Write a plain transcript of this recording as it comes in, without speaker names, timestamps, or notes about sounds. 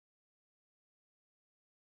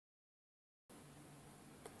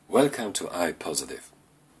Welcome to iPositive.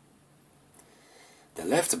 The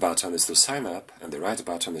left button is to sign up and the right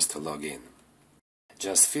button is to log in.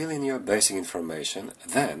 Just fill in your basic information,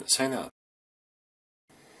 then sign up.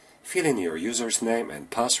 Fill in your user's name and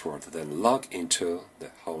password, then log into the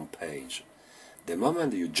home page. The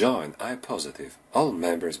moment you join iPositive, all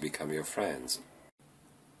members become your friends.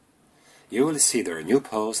 You will see their new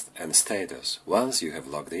post and status once you have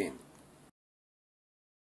logged in.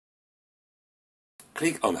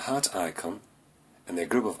 Click on heart icon and a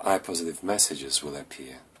group of iPositive messages will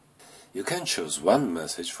appear. You can choose one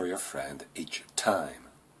message for your friend each time.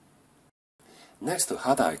 Next to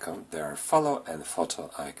heart icon, there are follow and photo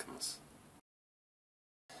icons.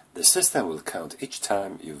 The system will count each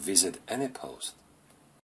time you visit any post.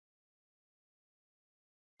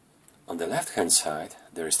 On the left-hand side,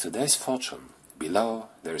 there is today's fortune. Below,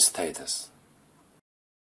 there is status.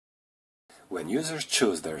 When users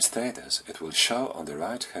choose their status, it will show on the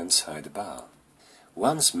right-hand side bar.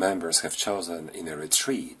 Once members have chosen in a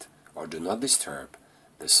retreat or do not disturb,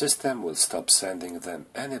 the system will stop sending them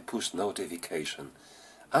any push notification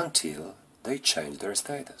until they change their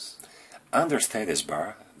status. Under status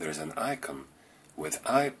bar, there is an icon with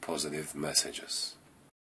iPositive messages.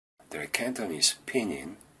 There are Cantonese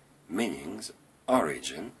pinyin, meanings,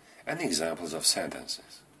 origin, and examples of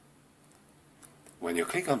sentences. When you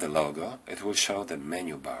click on the logo, it will show the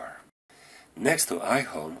menu bar. Next to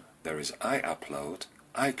iHome, there is iUpload,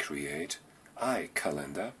 iCreate,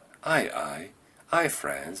 iCalendar,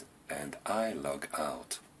 iFriends, and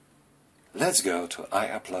iLogout. Let's go to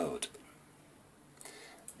iUpload.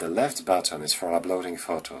 The left button is for uploading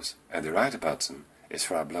photos, and the right button is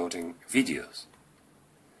for uploading videos.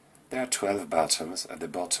 There are 12 buttons at the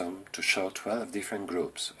bottom to show 12 different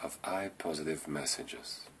groups of iPositive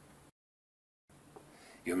messages.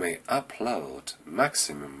 You may upload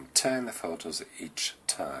maximum 10 photos each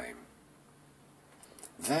time.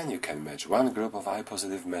 Then you can match one group of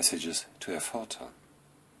iPositive messages to a photo.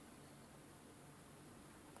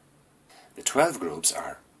 The 12 groups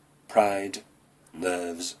are pride,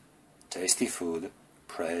 nerves, tasty food,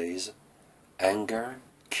 praise, anger,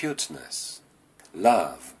 cuteness,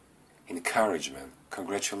 love, encouragement,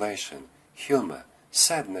 congratulation, humor,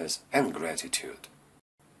 sadness, and gratitude.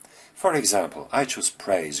 For example, I choose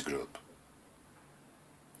Praise group.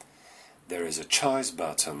 There is a choice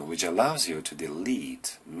button which allows you to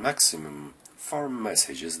delete maximum 4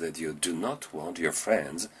 messages that you do not want your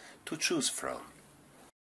friends to choose from.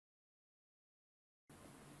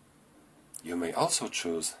 You may also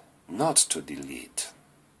choose not to delete.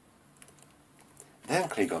 Then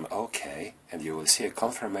click on OK and you will see a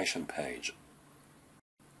confirmation page.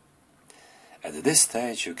 At this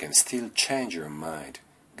stage you can still change your mind.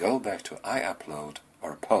 Go back to iUpload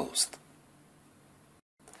or Post.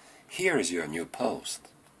 Here is your new post.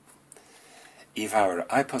 If our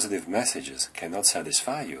iPositive messages cannot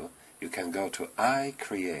satisfy you, you can go to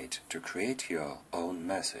iCreate to create your own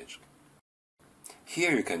message.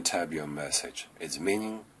 Here you can type your message, its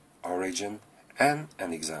meaning, origin, and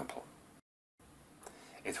an example.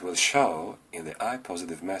 It will show in the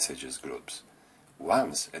iPositive messages groups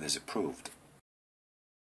once it is approved.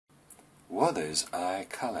 What is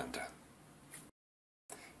iCalendar?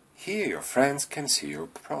 Here your friends can see your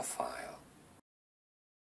profile.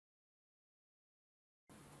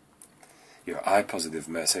 Your iPositive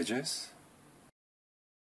messages,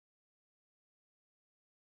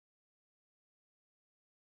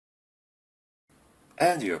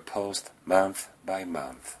 and your post month by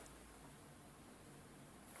month.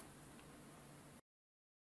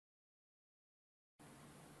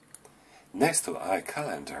 Next to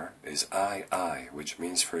iCalendar is II, which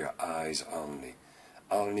means for your eyes only.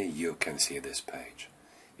 Only you can see this page.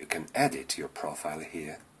 You can edit your profile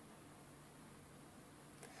here.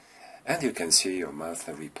 And you can see your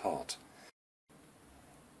monthly report.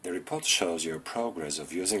 The report shows your progress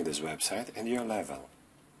of using this website and your level.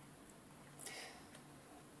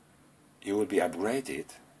 You will be upgraded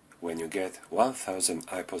when you get 1000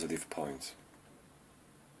 iPositive points.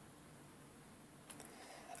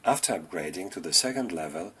 After upgrading to the second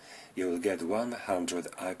level, you will get 100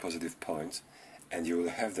 iPositive points and you will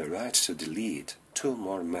have the right to delete 2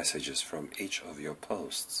 more messages from each of your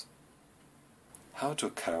posts. How to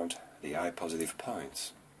count the iPositive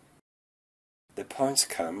points? The points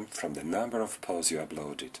come from the number of posts you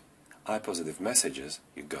uploaded, iPositive messages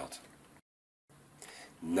you got,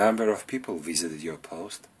 number of people visited your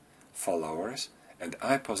post, followers, and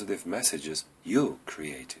iPositive messages you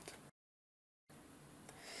created.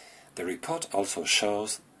 The report also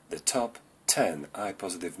shows the top 10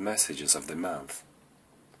 iPositive messages of the month.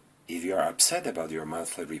 If you are upset about your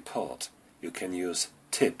monthly report, you can use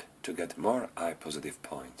tip to get more iPositive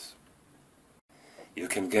points. You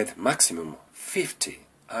can get maximum 50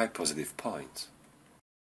 iPositive points.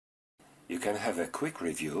 You can have a quick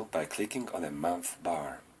review by clicking on a month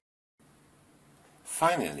bar.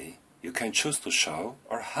 Finally, you can choose to show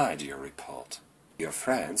or hide your report. Your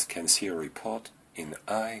friends can see your report in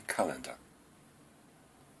iCalendar.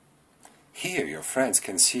 Here your friends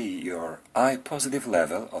can see your iPositive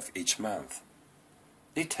level of each month.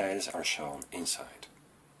 Details are shown inside.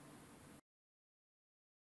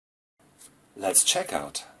 Let's check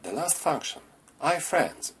out the last function,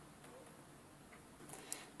 iFriends.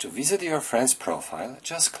 To visit your friend's profile,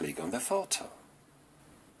 just click on the photo.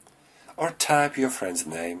 Or type your friend's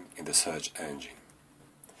name in the search engine.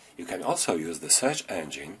 You can also use the search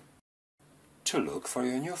engine to look for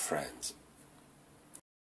your new friends.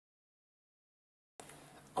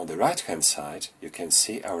 On the right-hand side, you can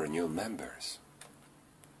see our new members.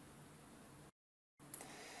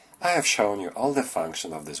 I have shown you all the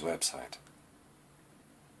functions of this website.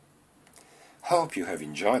 Hope you have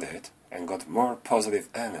enjoyed it and got more positive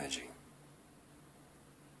energy.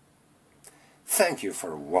 Thank you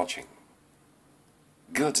for watching.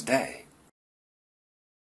 Good day!